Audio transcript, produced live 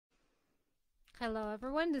Hello,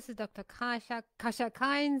 everyone. This is Dr. Kasia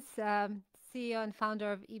Kynes, CEO and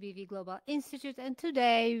founder of EBV Global Institute. And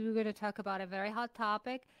today we're going to talk about a very hot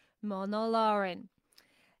topic, monolaurin.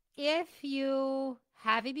 If you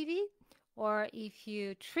have EBV or if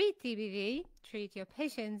you treat EBV, treat your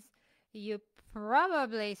patients, you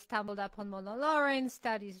probably stumbled upon monolaurin.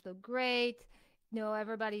 Studies look great. You know,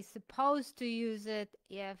 everybody's supposed to use it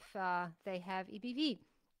if they have EBV.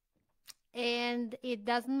 And it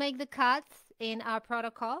doesn't make the cuts in our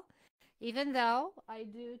protocol, even though I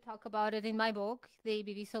do talk about it in my book, the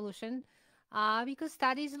EBV solution, because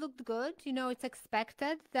studies looked good. You know, it's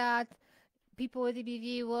expected that people with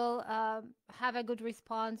EBV will have a good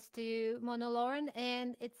response to monolaurin,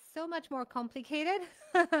 and it's so much more complicated.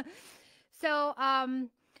 So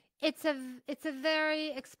it's a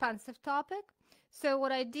very expensive topic. So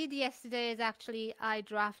what I did yesterday is actually I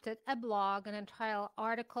drafted a blog, an entire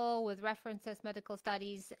article with references, medical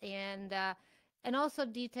studies, and also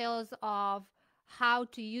details of how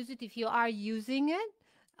to use it if you are using it,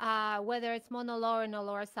 whether it's monolaurin or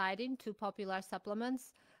lorazepam, two popular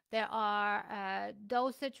supplements. There are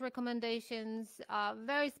dosage recommendations,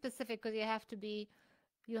 very specific, because you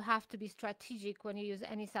have to be strategic when you use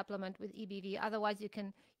any supplement with EBV. Otherwise, you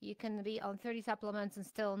can be on 30 supplements and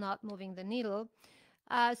still not moving the needle.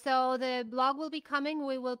 So the blog will be coming.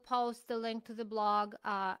 We will post the link to the blog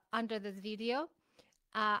under this video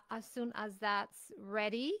as soon as that's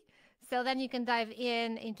ready. So then you can dive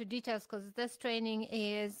into details, because this training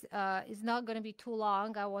is not going to be too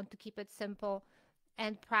long. I want to keep it simple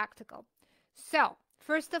and practical. So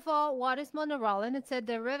first of all, what is monolaurin? It's a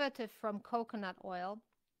derivative from coconut oil,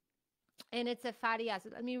 and it's a fatty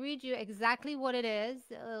acid. Let me read you exactly what it is,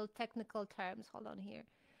 technical terms. Hold on here.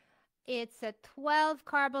 It's a 12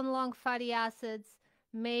 carbon long fatty acids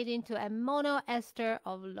made into a monoester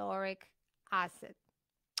of lauric acid.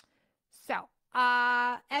 So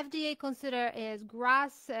FDA consider is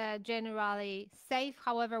grass generally safe.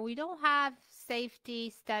 However, we don't have safety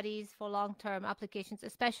studies for long-term applications,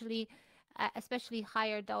 especially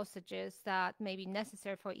higher dosages that may be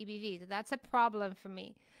necessary for EBV. So that's a problem for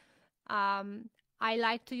me. I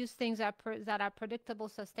like to use things that are predictable,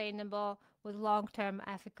 sustainable, with long-term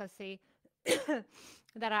efficacy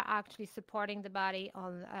that are actually supporting the body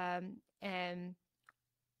on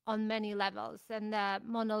many levels, and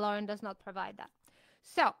monolaurin does not provide that.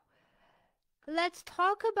 So let's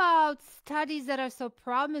talk about studies that are so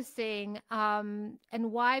promising and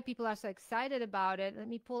why people are so excited about it. Let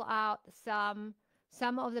me pull out some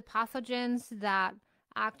of the pathogens that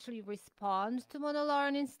actually respond to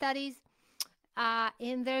monolaurin in studies.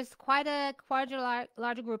 And there's quite a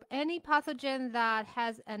larger group. Any pathogen that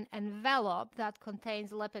has an envelope that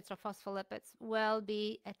contains lipids or phospholipids will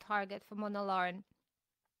be a target for monolaurin.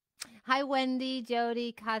 Hi, Wendy,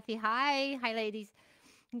 Jody, Kathy. Hi, ladies.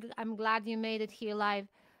 I'm glad you made it here live.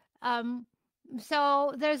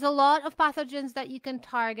 So there's a lot of pathogens that you can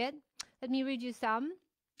target. Let me read you some.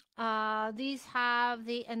 These have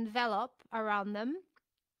the envelope around them.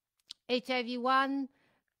 HIV-1,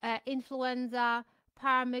 influenza,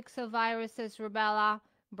 paramyxoviruses, rubella,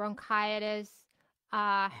 bronchitis,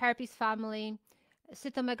 herpes family,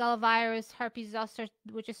 cytomegalovirus, herpes zoster,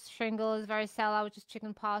 which is shingles, varicella, which is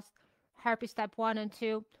chickenpox, herpes type 1 and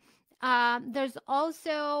 2. There's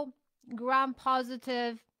also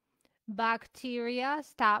gram-positive bacteria,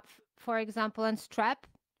 staph, for example, and strep.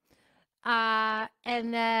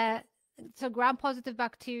 So gram-positive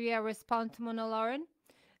bacteria respond to monolaurin.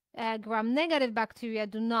 Gram-negative bacteria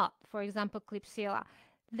do not, for example, Klebsiella.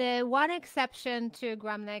 The one exception to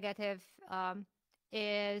gram-negative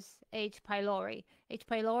is H. pylori. H.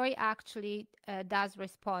 pylori actually does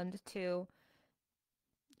respond to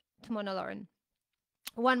monolaurin.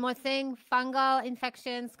 One more thing, fungal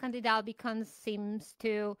infections, Candida albicans seems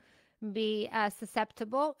to be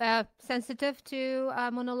sensitive to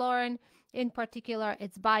monolaurin, in particular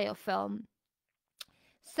its biofilm.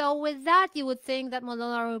 So with that, you would think that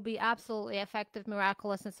monolaurin would be absolutely effective,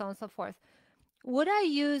 miraculous, and so on and so forth. Would I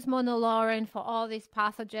use monolaurin for all these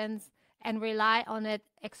pathogens and rely on it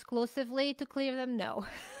exclusively to clear them? No.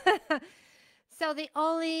 So the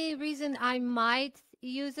only reason I might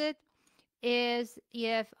use it is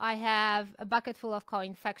if I have a bucket full of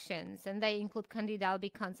co-infections, and they include Candida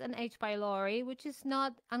albicans and H. pylori, which is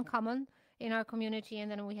not uncommon in our community, and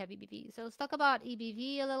then we have EBV. So let's talk about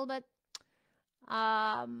EBV a little bit.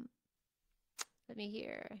 Let me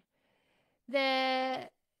hear.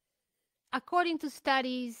 According to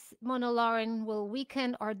studies, monolaurin will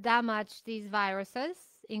weaken or damage these viruses,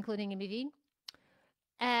 including EBV.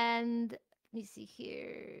 And let me see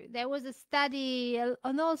here. There was a study,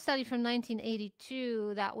 an old study from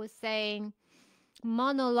 1982 that was saying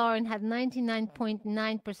monolaurin had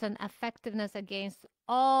 99.9% effectiveness against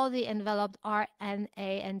all the enveloped RNA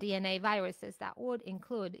and DNA viruses. That would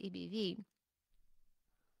include EBV.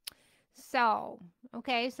 So,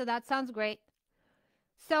 okay, so that sounds great.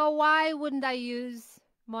 So why wouldn't I use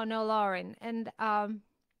monolaurin? And,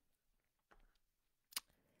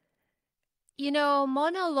 you know,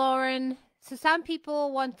 monolaurin, so some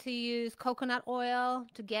people want to use coconut oil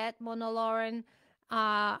to get monolaurin.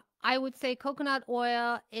 I would say coconut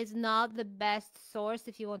oil is not the best source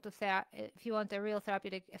if you want a real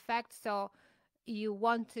therapeutic effect. So you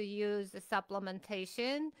want to use the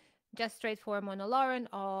supplementation, just straightforward monolaurin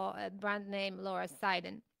or a brand name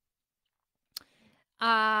lauracidin.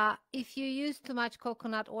 If you use too much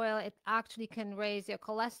coconut oil, it actually can raise your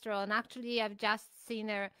cholesterol. And actually, I've just seen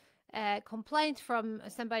a complaint from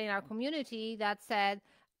somebody in our community that said,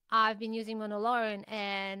 I've been using monolaurin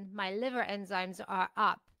and my liver enzymes are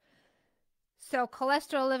up. So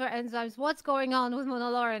cholesterol, liver enzymes, what's going on with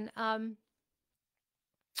monolaurin?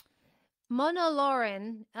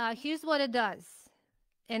 Monolaurin, here's what it does.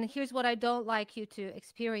 And here's what I don't like you to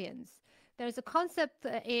experience. There's a concept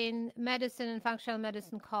in medicine and functional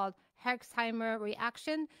medicine called Herxheimer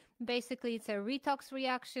reaction. Basically, it's a redox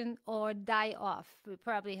reaction or die-off. We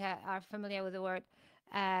probably are familiar with the word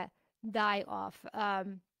die-off.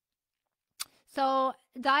 So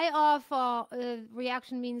die-off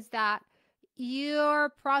reaction means that your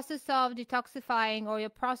process of detoxifying or your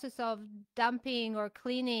process of dumping or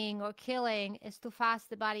cleaning or killing is too fast.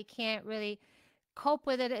 The body can't really cope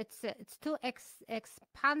with it. It's too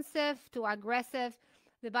expansive, too aggressive.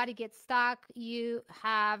 The body gets stuck. You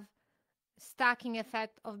have stacking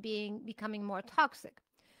effect of becoming more toxic.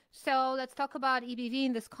 So let's talk about EBV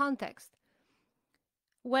in this context.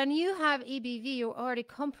 When you have EBV, you're already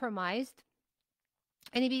compromised,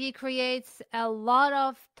 and EBV creates a lot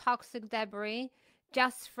of toxic debris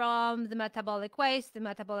just from the metabolic waste, the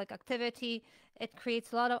metabolic activity. It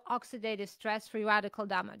creates a lot of oxidative stress, free radical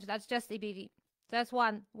damage. That's just EBV. That's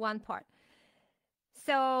one part.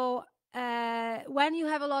 So when you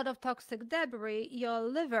have a lot of toxic debris, your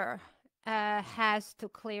liver has to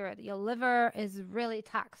clear it. Your liver is really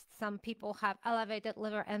taxed. Some people have elevated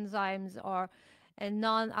liver enzymes or a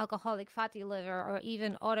non-alcoholic fatty liver or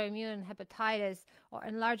even autoimmune hepatitis or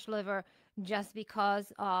enlarged liver just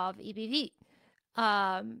because of EBV.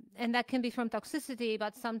 And that can be from toxicity,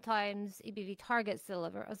 but sometimes EBV targets the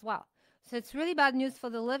liver as well. So it's really bad news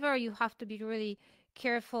for the liver. You have to be really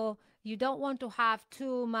careful. You don't want to have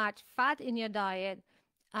too much fat in your diet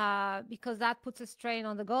because that puts a strain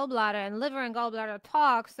on the gallbladder, and liver and gallbladder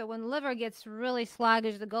talk. So when the liver gets really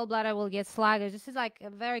sluggish, the gallbladder will get sluggish. This is like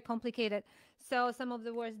a very complicated. So some of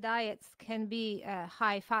the worst diets can be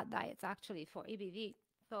high fat diets actually for EBV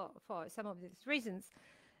for some of these reasons.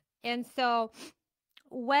 And so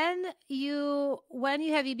when you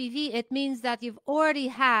have EBV, it means that you've already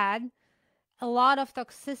had a lot of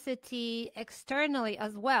toxicity externally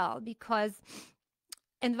as well, because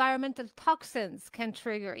environmental toxins can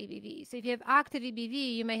trigger EBV. So if you have active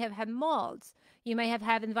EBV, you may have had molds. You may have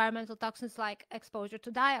had environmental toxins like exposure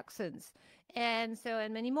to dioxins, and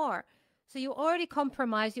many more. So you're already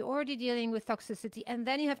compromised, you're already dealing with toxicity, and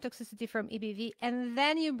then you have toxicity from EBV, and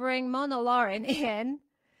then you bring monolaurin in.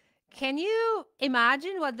 Can you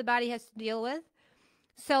imagine what the body has to deal with?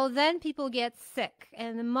 So then people get sick,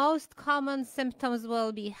 and the most common symptoms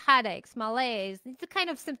will be headaches, malaise. It's the kind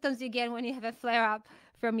of symptoms you get when you have a flare-up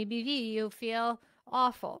from EBV. You feel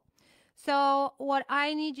awful. So what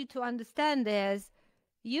I need you to understand is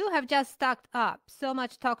you have just stacked up so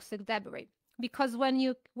much toxic debris, because when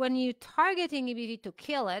you're targeting EBV to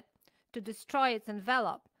kill it, to destroy its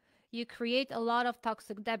envelope, you create a lot of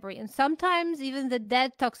toxic debris. And sometimes even the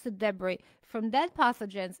dead toxic debris from dead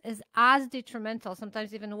pathogens is as detrimental,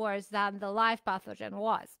 sometimes even worse, than the live pathogen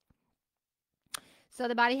was. So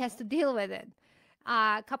the body has to deal with it.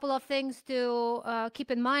 A couple of things to keep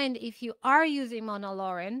in mind if you are using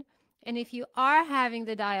monolaurin, and if you are having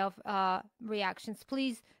the die-off reactions,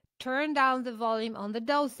 please turn down the volume on the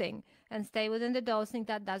dosing and stay within the dosing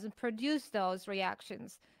that doesn't produce those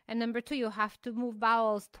reactions. And number two, you have to move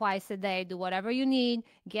bowels twice a day. Do whatever you need,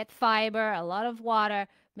 get fiber, a lot of water.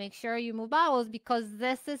 Make sure you move bowels, because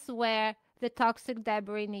this is where the toxic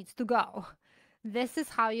debris needs to go. This is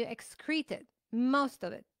how you excrete it, most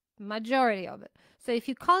of it, majority of it. So if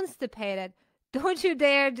you're constipated, don't you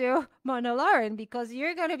dare do monolaurin, because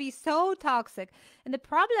you're going to be so toxic. And the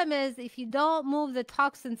problem is, if you don't move the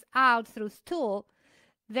toxins out through stool,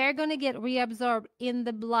 they're going to get reabsorbed in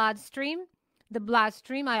the bloodstream. The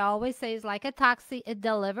bloodstream, I always say, is like a taxi. It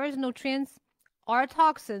delivers nutrients or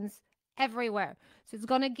toxins everywhere. So it's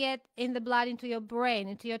going to get in the blood, into your brain,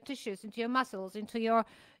 into your tissues, into your muscles, into your,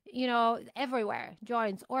 everywhere,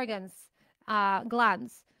 joints, organs,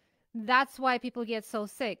 glands. That's why people get so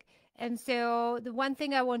sick. And so the one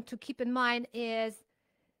thing I want to keep in mind is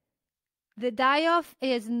the die-off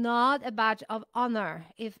is not a badge of honor.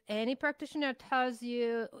 If any practitioner tells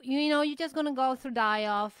you, you're just going to go through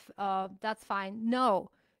die-off, that's fine. No,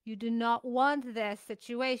 you do not want this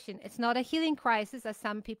situation. It's not a healing crisis, as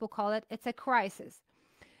some people call it. It's a crisis.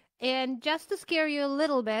 And just to scare you a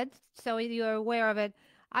little bit, so you're aware of it,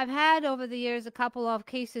 I've had over the years a couple of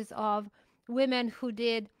cases of women who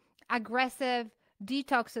did aggressive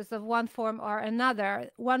detoxes of one form or another.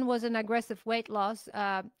 One was an aggressive weight loss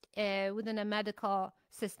within a medical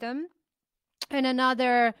system, and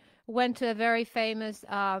another went to a very famous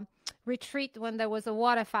retreat when there was a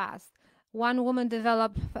water fast. One woman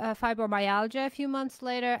developed fibromyalgia a few months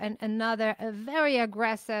later, and another a very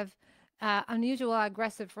aggressive, unusual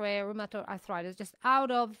aggressive rheumatoid arthritis, just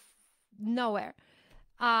out of nowhere.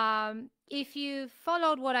 If you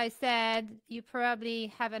followed what I said, you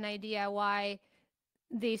probably have an idea why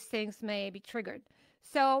these things may be triggered.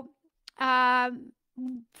 So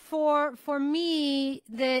for me,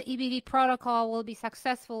 the EBV protocol will be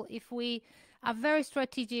successful if we are very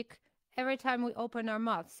strategic every time we open our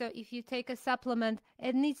mouth. So if you take a supplement,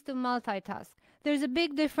 it needs to multitask. There's a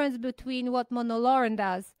big difference between what Monolaurin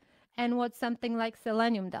does and what something like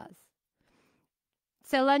selenium does.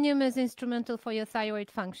 Selenium is instrumental for your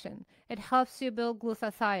thyroid function. It helps you build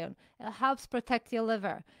glutathione. It helps protect your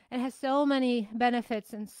liver. It has so many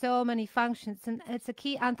benefits and so many functions, and it's a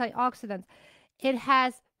key antioxidant. It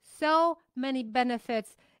has so many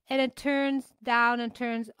benefits, and it turns down and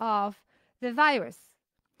turns off the virus.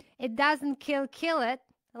 It doesn't kill it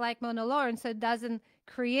like Monolaurin, so it doesn't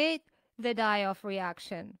create the die-off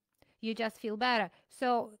reaction. You just feel better.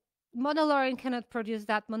 So Monolaurin cannot produce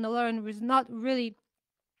that. Monolaurin is not really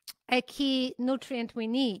a key nutrient we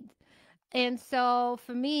need. And so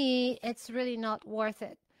for me, it's really not worth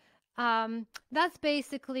it. That's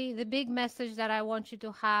basically the big message that I want you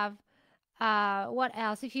to have. What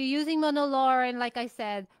else? If you're using Monolaurin, like I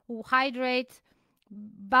said, hydrate,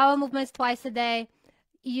 bowel movements twice a day.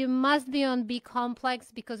 You must be on B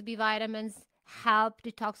complex because B vitamins help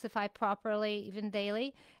detoxify properly, even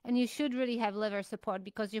daily. And you should really have liver support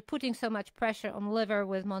because you're putting so much pressure on liver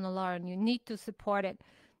with Monolaurin. You need to support it.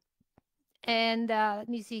 And let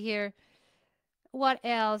me see here. What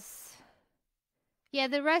else? Yeah,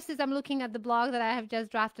 the rest is I'm looking at the blog that I have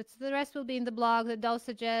just drafted. So the rest will be in the blog, the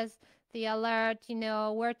dosages, the alert,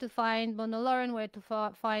 where to find Monolaurin, where to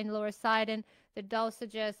find Loracidin, the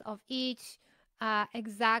dosages of each,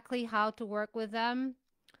 exactly how to work with them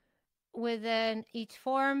within each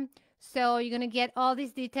form. So you're going to get all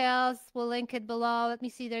these details. We'll link it below. Let me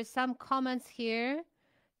see. There's some comments here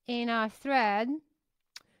in our thread.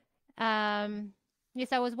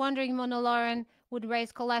 Yes, I was wondering Monolaurin would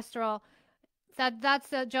raise cholesterol. That's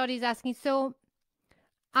Jody's asking. So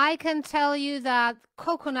I can tell you that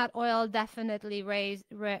coconut oil definitely raises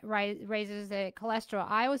the cholesterol.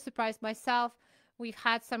 I was surprised myself. We've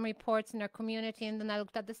had some reports in our community, and then I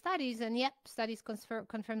looked at the studies, and yep, studies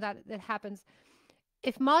confirm that it happens.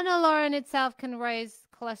 If Monolaurin itself can raise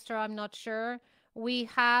cholesterol, I'm not sure. We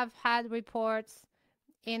have had reports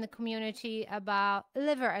in the community about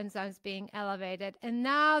liver enzymes being elevated. And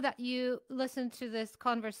now that you listen to this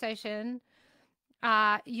conversation,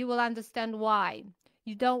 you will understand why.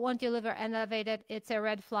 You don't want your liver elevated. It's a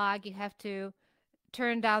red flag. You have to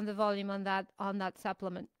turn down the volume on that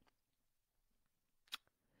supplement.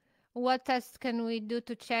 What tests can we do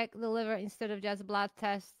to check the liver instead of just blood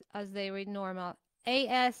tests as they read normal?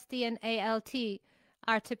 AST and ALT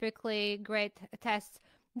are typically great tests.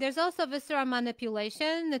 There's also visceral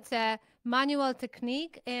manipulation. It's a manual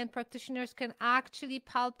technique, and practitioners can actually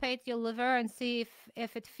palpate your liver and see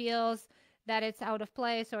if it feels that it's out of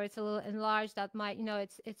place or it's a little enlarged. That might,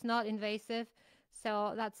 it's not invasive.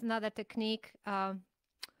 So that's another technique.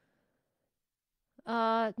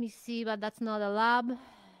 Let me see, but that's not a lab.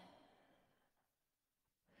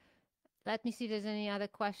 Let me see if there's any other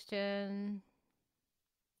question.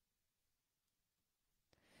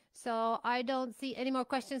 So I don't see any more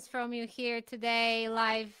questions from you here today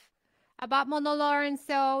live about Monolaurin.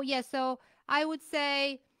 So yeah, so I would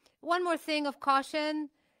say one more thing of caution.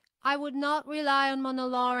 I would not rely on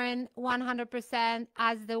Monolaurin 100%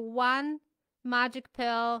 as the one magic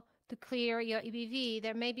pill to clear your EBV.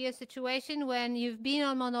 There may be a situation when you've been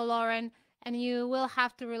on Monolaurin and you will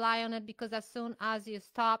have to rely on it because as soon as you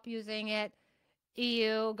stop using it,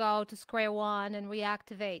 you go to square one and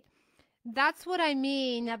reactivate. That's what I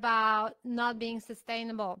mean about not being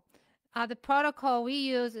sustainable. The protocol we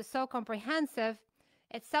use is so comprehensive.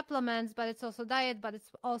 It's supplements, but it's also diet, but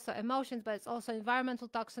it's also emotions, but it's also environmental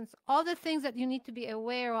toxins, all the things that you need to be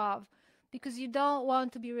aware of, because you don't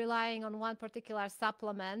want to be relying on one particular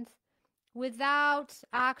supplement without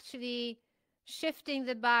actually shifting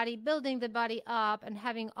the body, building the body up, and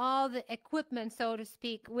having all the equipment, so to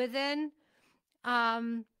speak, within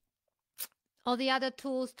um, all the other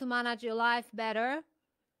tools to manage your life better.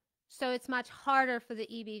 So it's much harder for the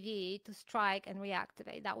EBV to strike and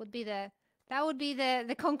reactivate. That would be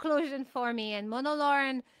the conclusion for me. And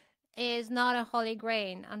monolaurin is not a holy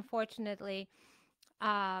grain, unfortunately.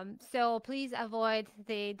 So please avoid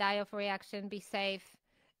the die-off reaction. Be safe.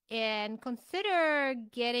 And consider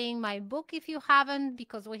getting my book if you haven't,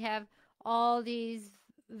 because we have all these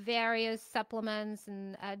various supplements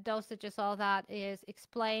and dosages, all that is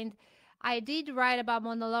explained. I did write about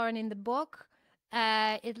monolaurin in the book.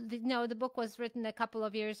 The book was written a couple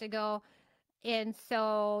of years ago, and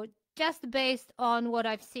so just based on what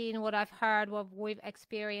I've seen, what I've heard, what we've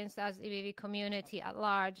experienced as EBV community at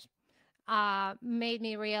large, made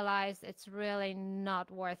me realize it's really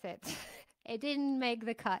not worth it. It didn't make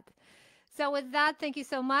the cut. So with that, thank you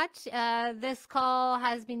so much. This call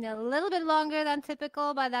has been a little bit longer than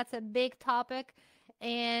typical, but that's a big topic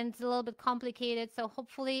and it's a little bit complicated. So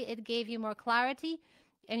hopefully it gave you more clarity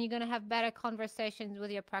and you're going to have better conversations with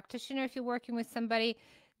your practitioner if you're working with somebody,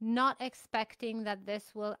 not expecting that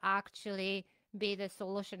this will actually be the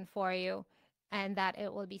solution for you and that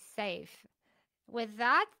it will be safe. With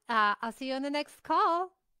that, I'll see you on the next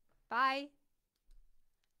call. Bye.